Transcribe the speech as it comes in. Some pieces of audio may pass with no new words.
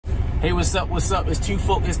Hey, what's up, it's Two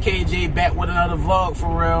Focus KJ back with another vlog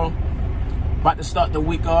for real. About to start the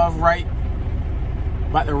week off right.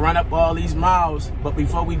 About to run up all these miles. But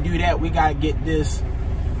before we do that, we gotta get this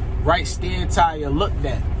right steer tire looked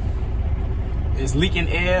at. It's leaking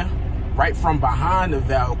air right from behind the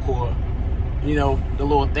valve core. You know, the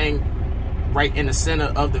little thing right in the center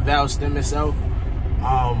of the valve stem itself.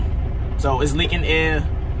 So it's leaking air.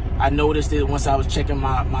 I noticed it once I was checking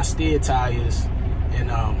my steer tires. And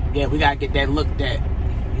yeah, we gotta get that looked at.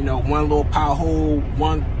 You know, one little power hole,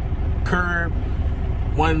 one curb,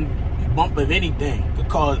 one bump of anything could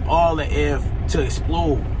cause all the air to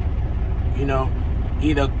explode. You know,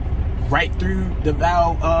 either right through the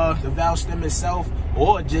valve stem itself,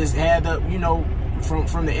 or just had the, you know,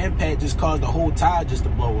 from the impact just cause the whole tire just to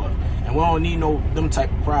blow up. And we don't need them type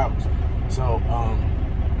of problems. So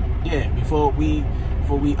yeah, before we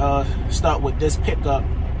start with this pickup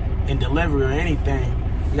and delivery or anything,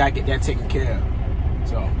 we gotta get that taken care of.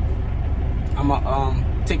 So I'm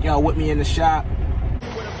gonna take y'all with me in the shop.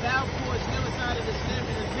 With a valve core still inside of the stem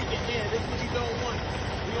and it's leaking air, this is what you don't want.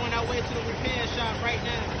 We're on our way to the repair shop right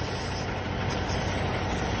now.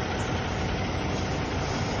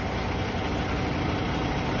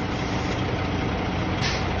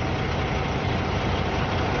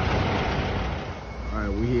 All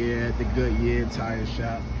right, we here at the Goodyear tire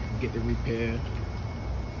shop. Get the repair.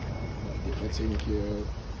 Get that taken care of.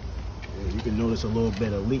 Yeah, you can notice a little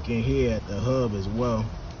bit of leaking here at the hub as well.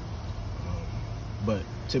 But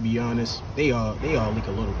to be honest, they all leak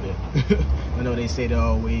a little bit. I know they say to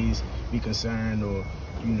always be concerned or,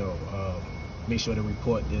 you know, make sure to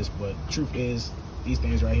report this, but truth is, these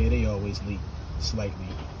things right here, they always leak slightly,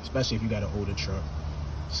 especially if you got an older truck.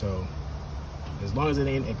 So as long as it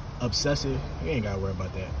ain't obsessive, you ain't gotta worry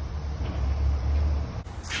about that.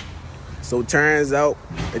 So turns out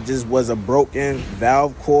it just was a broken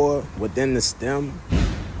valve core within the stem.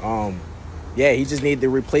 Yeah, he just needed to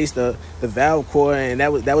replace the valve core, and that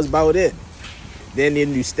was about it. Didn't need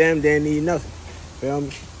a new stem, didn't need nothing. Feel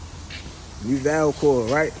me? New valve core,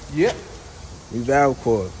 right? Yep. New valve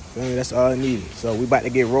core. Feel me? That's all I needed. So we about to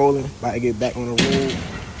get rolling, about to get back on the road.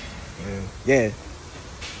 And yeah,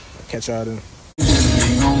 I'll catch y'all then.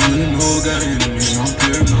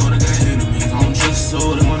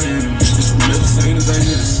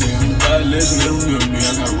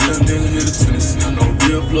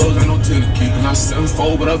 I'm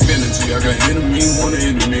 7-4, but I've been a G. I got enemies, want to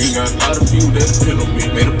end me. Got a lot of you that depend on me.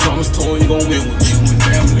 Made a promise, told you gon' win with me. With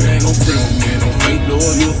family, ain't no friend with me. Don't fake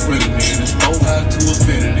Lord, you a friend of me. It's 4 high to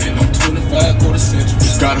infinity. I'm 25, quarter century.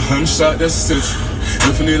 Got 100 shot, that's essential.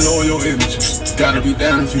 Infinitely low on your image. Gotta be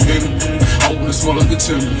down if you hear me. I wanna smell like a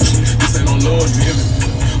chimney. This ain't no Lord, you hear me?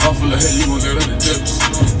 I'm full of hate, you gon' let her the dips.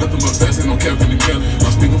 Nothing but fast, ain't no Captain and Kelly. I'm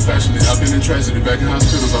speaking fashionably, I've been in tragedy, back in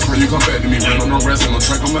hospitals. I pray you come back to me, man. I'm no wrestling, on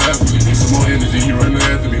track, I'm an athlete. Need some more energy, you running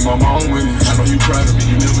after me. Mama, I'm winning. I know you proud of me,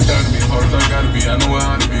 you never doubted me. Hard as I gotta be, I know where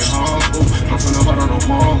I ought to be. Humble, I'm finna hard on no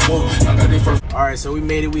more. I got it first. All right, so we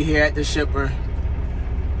made it. We here at the shipper.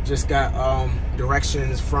 Just got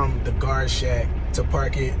directions from the guard shack to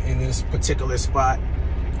park it in this particular spot,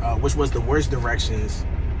 which was the worst directions.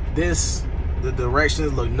 The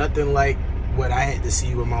directions look nothing like what I had to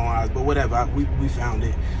see with my own eyes, but whatever, we found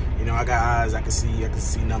it. You know, I got eyes, I can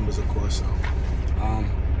see numbers, of course.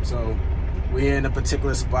 So we're in a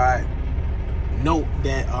particular spot. Note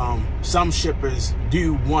that some shippers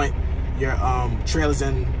do want your trailers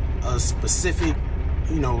in a specific,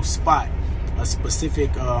 you know, spot, a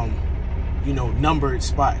specific you know, numbered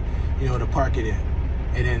spot, you know, to park it in.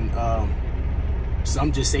 And then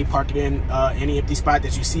some just say park it in any empty spot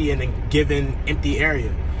that you see in a given empty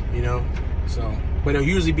area, you know. So, but it'll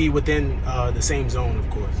usually be within the same zone, of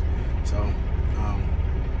course. So,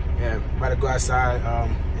 yeah, about to go outside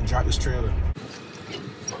and drop this trailer.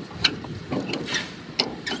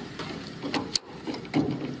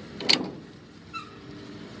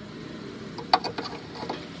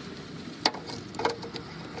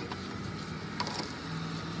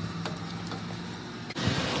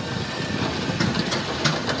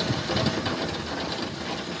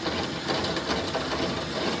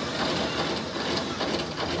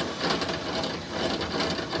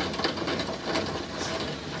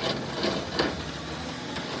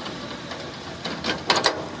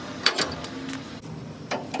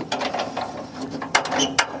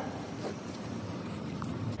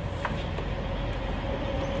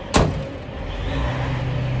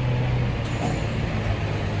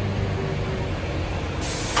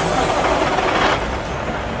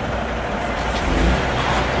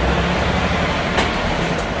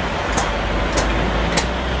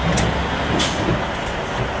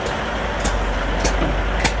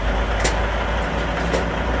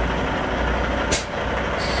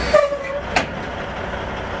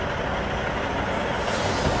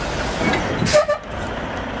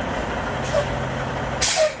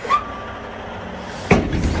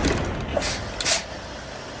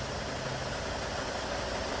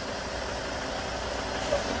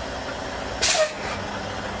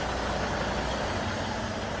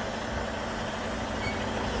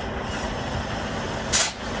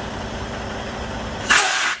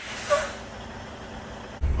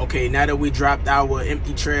 Okay, now that we dropped our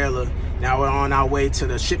empty trailer, now we're on our way to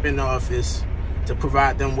the shipping office to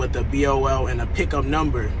provide them with a BOL and a pickup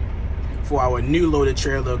number for our new loaded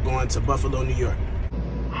trailer going to Buffalo, New York.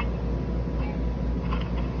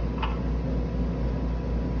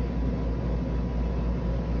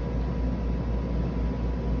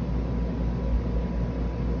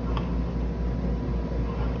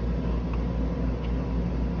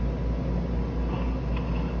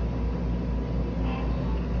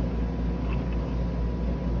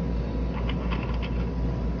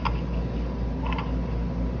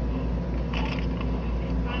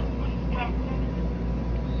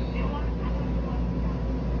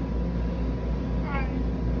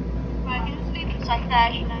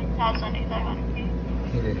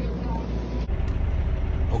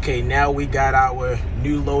 Okay, now we got our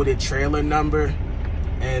new loaded trailer number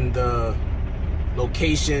and the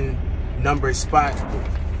location numbered spot.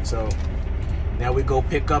 So now we go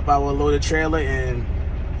pick up our loaded trailer and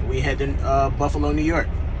we head to Buffalo, New York.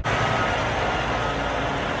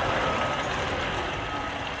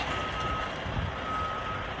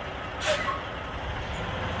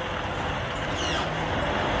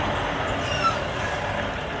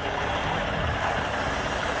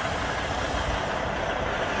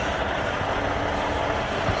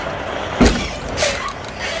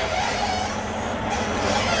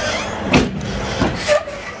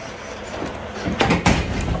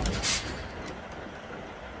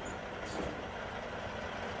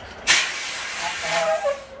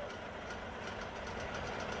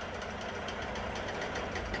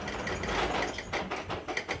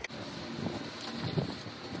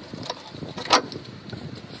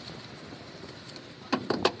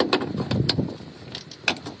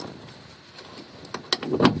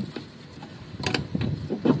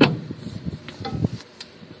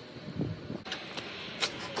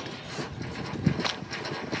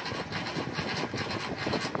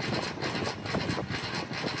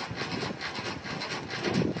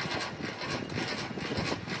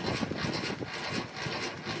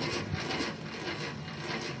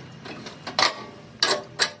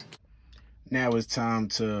 Now it's time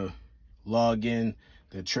to log in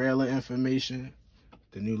the trailer information,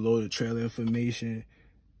 the new loaded trailer information,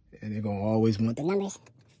 and they're gonna always want the numbers.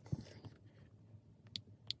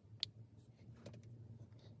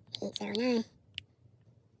 809.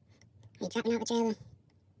 We dropping out the trailer.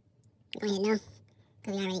 We're gonna hit no,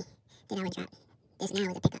 because we already did our drop. This now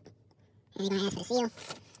is a pickup. And they're gonna ask for the seal,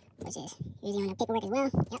 which is usually on the paperwork as well.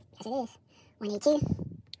 Yep, yes it is. 182.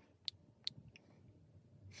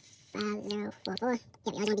 5044. Yep,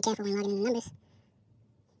 you always want to be careful when logging in the numbers.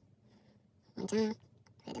 One time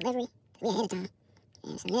for delivery, because we're ahead of time.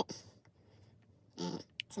 And submit. And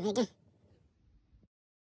submit again.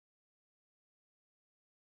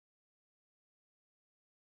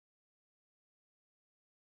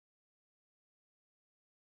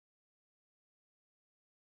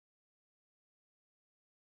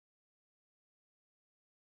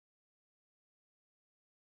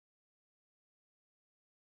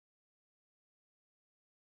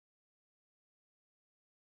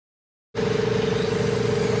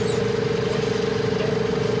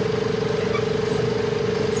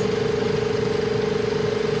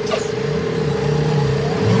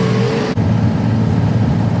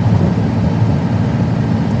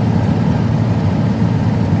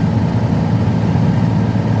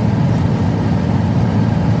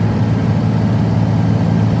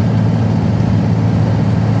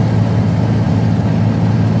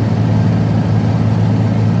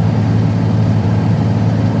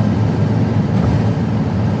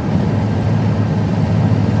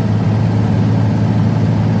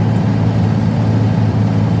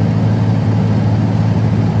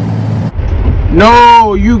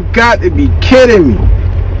 No, you got to be kidding me.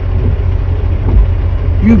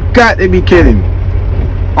 You got to be kidding me.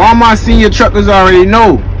 All my senior truckers already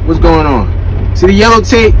know what's going on. See the yellow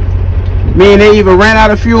tape? Meaning they either ran out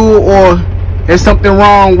of fuel or there's something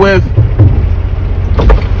wrong with...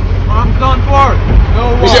 Don't work.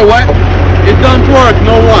 No one. You said what? It don't work.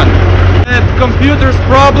 No one. It's computer's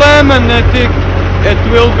problem, and I think it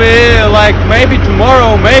will be like maybe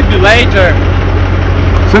tomorrow, maybe later.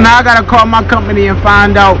 So now I gotta call my company and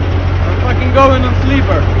find out. I'm fucking going on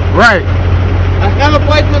sleeper. Right. I have an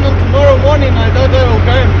appointment on tomorrow morning. I thought I will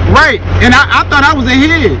come. Right. And I thought I was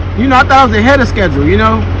ahead. You know, I thought I was ahead of schedule, you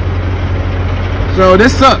know? So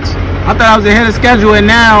this sucks. I thought I was ahead of schedule, and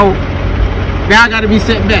now I gotta be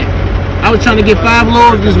sent back. I was trying to get 5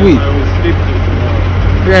 loads this week. I will sleep till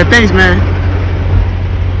tomorrow. Yeah, thanks, man.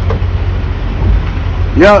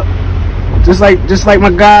 Yup. Just like my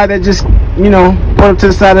guy that just, you know, put up to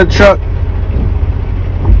the side of the truck.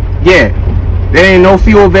 yeah, there ain't no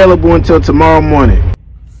fuel available until tomorrow morning.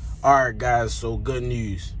 Alright guys, so good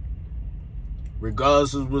news.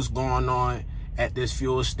 Regardless of what's going on at this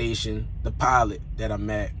fuel station, the pilot that I'm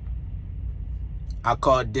at, I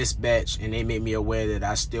called dispatch and they made me aware that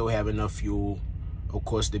I still have enough fuel, of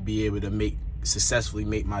course, to be able to successfully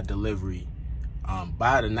make my delivery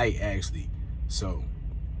by the night, actually. So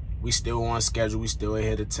we still on schedule, we still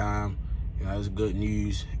ahead of time. You know, that's good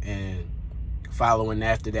news. And following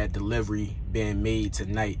after that delivery being made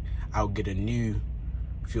tonight, I'll get a new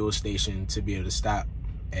fuel station to be able to stop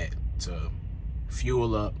at to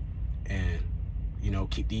fuel up and, you know,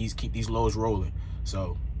 keep these loads rolling.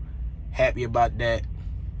 So happy about that.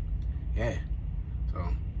 Yeah, so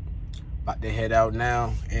about to head out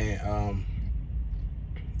now and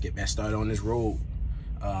get back started on this road.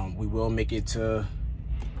 We will make it to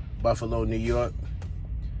Buffalo, New York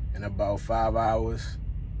in about 5 hours,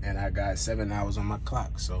 and I got 7 hours on my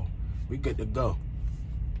clock, so we good to go.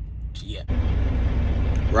 Yeah.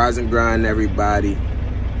 Rise and grind, everybody.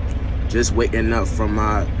 Just waking up from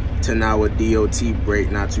my 10-hour DOT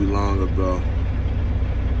break not too long ago.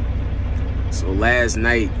 So last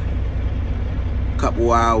night, a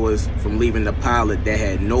couple hours from leaving the pilot that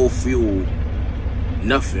had no fuel,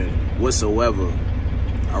 nothing whatsoever,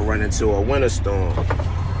 I run into a winter storm.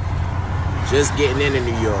 Just getting into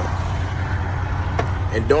New York.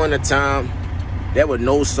 And during the time, there were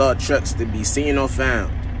no salt trucks to be seen or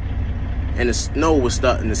found. And the snow was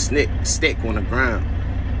starting to stick on the ground.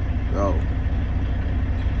 So,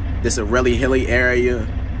 this is a really hilly area.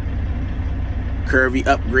 Curvy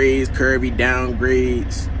upgrades, curvy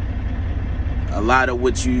downgrades. A lot of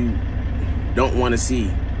what you don't want to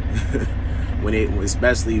see.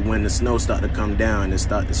 Especially when the snow start to come down and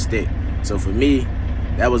start to stick. So for me,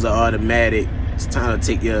 that was an automatic. It's time to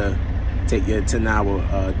take your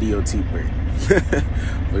 10-hour DOT break.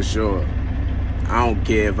 For sure. I don't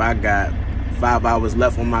care if I got 5 hours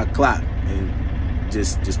left on my clock and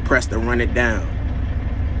just press to run it down.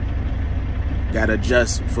 Gotta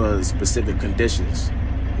adjust for specific conditions,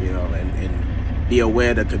 you know, and be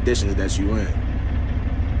aware of the conditions that you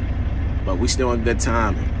in. But we still in good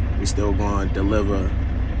timing. We still going to deliver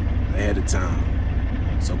ahead of time.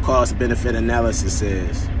 So cost benefit analysis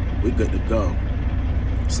says we good to go.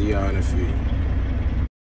 See y'all in a few.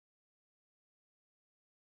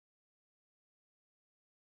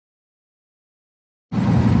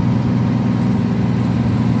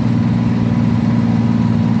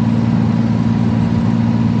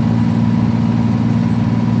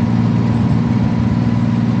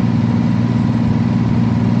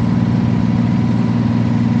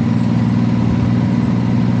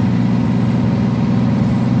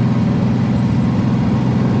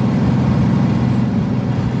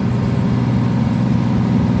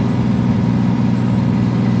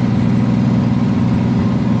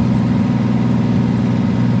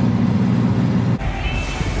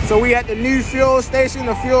 So we at the new fuel station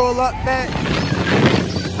to fuel up back.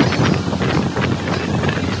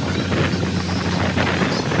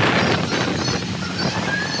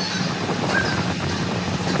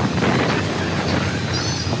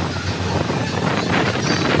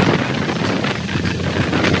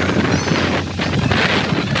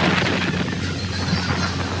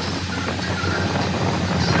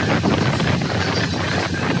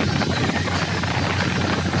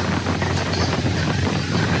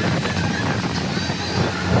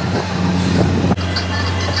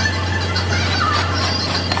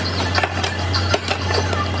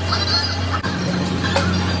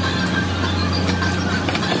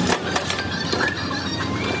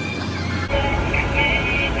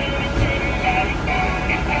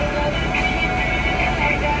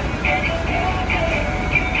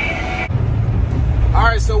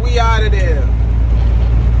 So we out of there.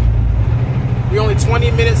 We only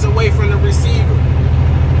 20 minutes away from the receiver.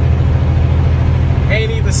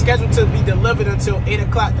 Ain't even scheduled to be delivered until 8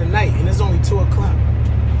 o'clock tonight, and it's only 2 o'clock.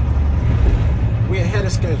 We're ahead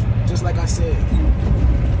of schedule, just like I said.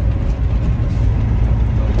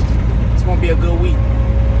 It's gonna be a good week.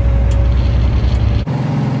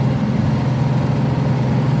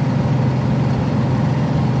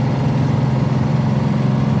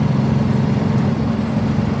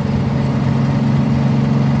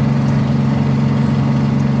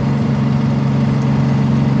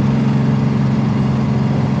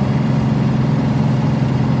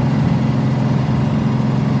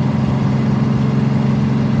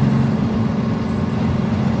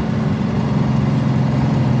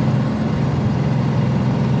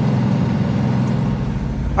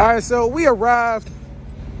 All right, so we arrived,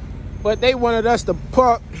 but they wanted us to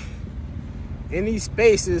park in these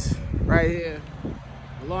spaces right here.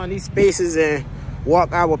 along these spaces and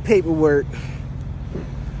walk our paperwork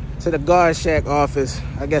to the guard shack office,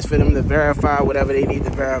 I guess, for them to verify whatever they need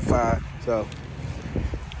to verify. So,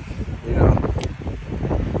 you know,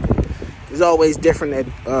 it's always different at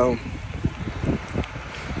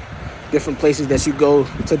different places that you go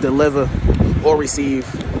to deliver or receive.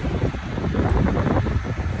 So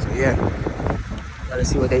yeah, gotta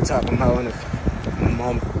see what they talking about in a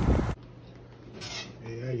moment.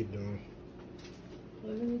 Hey, how you doing?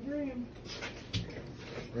 Living the dream.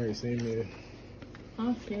 Right, same here.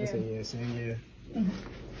 Huh? Yeah. I said, yeah, same here. Do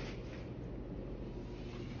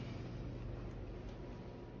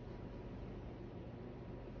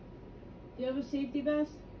you have a safety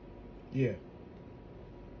vest? Yeah.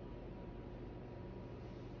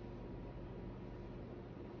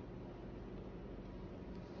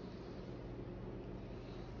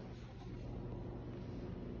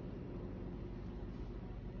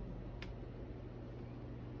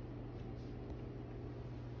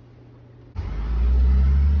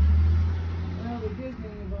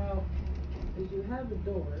 Is you have a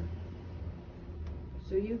door,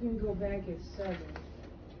 so you can go back at 7.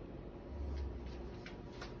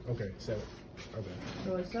 Okay, 7. Okay.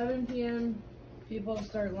 So at 7 p.m., people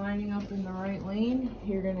start lining up in the right lane.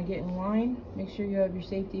 You're gonna get in line. Make sure you have your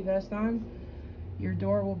safety vest on. Your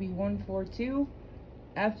door will be 142.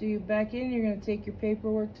 After you back in, you're gonna take your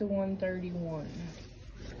paperwork to 131.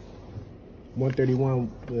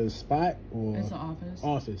 131 the spot or? It's the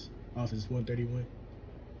office. Office 131.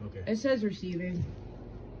 Okay. It says receiving.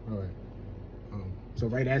 All right. So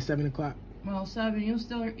right at 7 o'clock. Well, 7.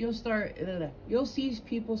 You'll see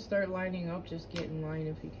people start lining up. Just get in line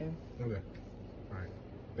if you can. Okay. All right.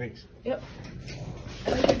 Thanks. Yep.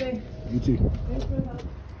 Have a good day. You too. Thanks for the help.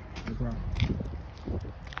 No problem.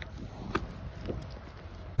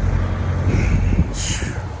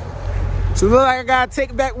 So look like I gotta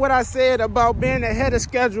take back what I said about being ahead of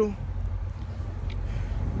schedule.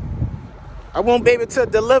 I won't be able to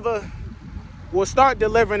deliver. We'll start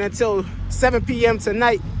delivering until 7 p.m.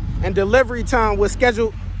 tonight, and delivery time was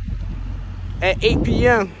scheduled at 8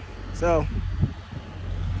 p.m. So,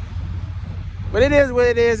 but it is what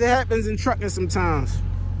it is. It happens in trucking sometimes.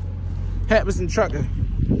 Happens in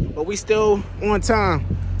trucking, but we still on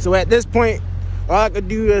time. So at this point, all I could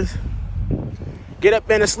do is get up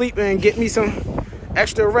and sleep and get me some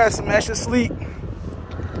extra rest, some extra sleep,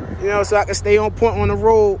 you know, so I can stay on point on the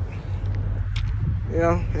road. You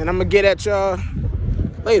know, and I'm gonna get at y'all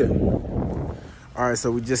later. All right, so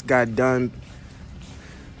we just got done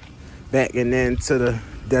backing into the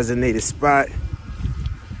designated spot.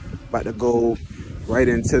 About to go right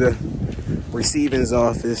into the receiving's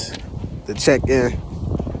office to check in.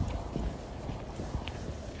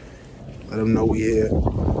 Let them know we're here.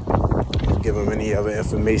 Give them any other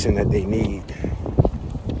information that they need.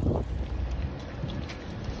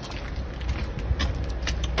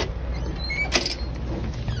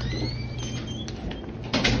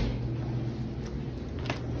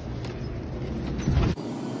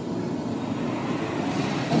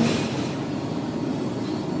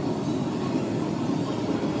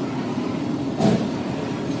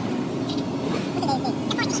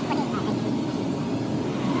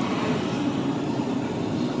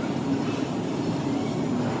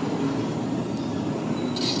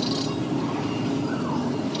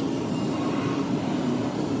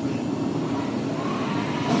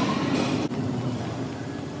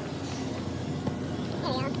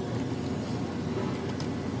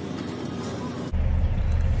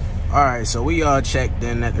 All right, so we all checked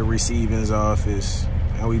in at the receiving's office,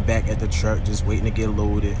 and we back at the truck just waiting to get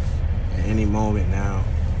loaded at any moment now.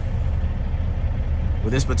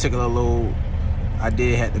 With this particular load, I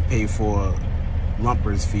did have to pay for a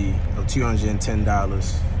lumper's fee of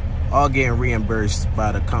 $210, all getting reimbursed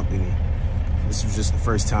by the company. This was just the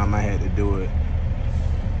first time I had to do it.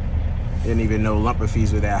 Didn't even know lumper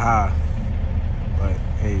fees were that high, but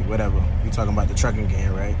hey, whatever. We talking about the trucking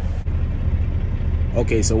game, right?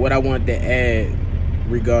 Okay, so what I wanted to add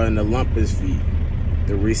regarding the lumper's fee,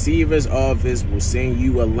 the receiver's office will send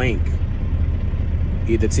you a link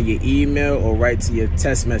either to your email or right to your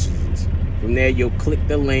text messages. From there, you'll click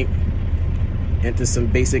the link, enter some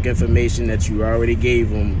basic information that you already gave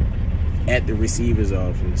them at the receiver's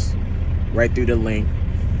office, right through the link.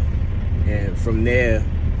 And from there,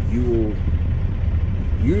 you will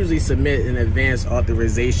usually submit an advance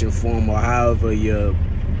authorization form, or however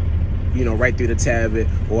you know, right through the tab,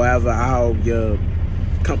 or how your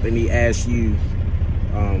company asks you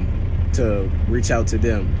to reach out to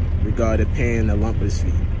them regarding paying the lumper's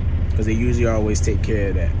fee, because they usually always take care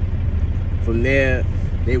of that. From there,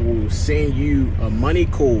 they will send you a money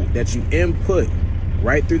code that you input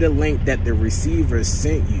right through the link that the receiver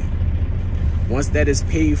sent you. Once that is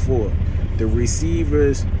paid for, the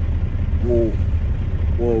receivers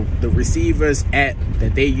the receivers app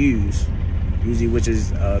that they use, usually which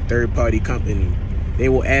is a third-party company, they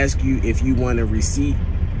will ask you if you want a receipt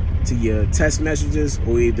to your text messages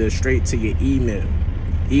or either straight to your email.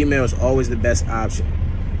 Email is always the best option,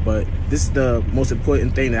 but this is the most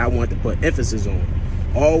important thing that I want to put emphasis on.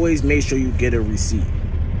 Always make sure you get a receipt,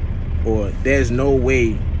 or there's no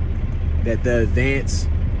way that the advance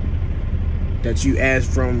that you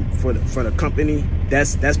asked for the company,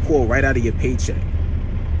 that's pulled right out of your paycheck.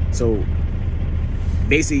 So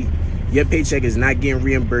basically, your paycheck is not getting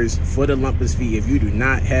reimbursed for the lumpers fee if you do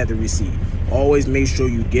not have the receipt. Always make sure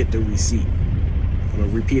you get the receipt. I'm gonna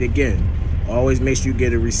repeat again. Always make sure you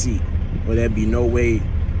get a receipt, or there'll be no way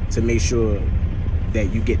to make sure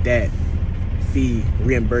that you get that fee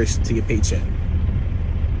reimbursed to your paycheck.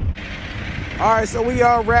 All right, so we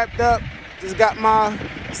all wrapped up. Just got my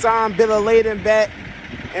signed bill of lading back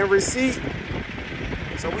and receipt.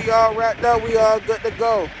 So we all wrapped up. We all good to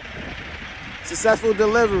go. Successful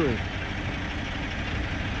delivery.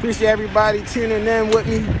 Appreciate everybody tuning in with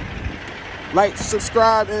me. Like,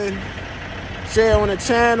 subscribe, and share on the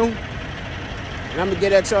channel. And I'm gonna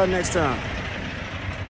get at y'all next time.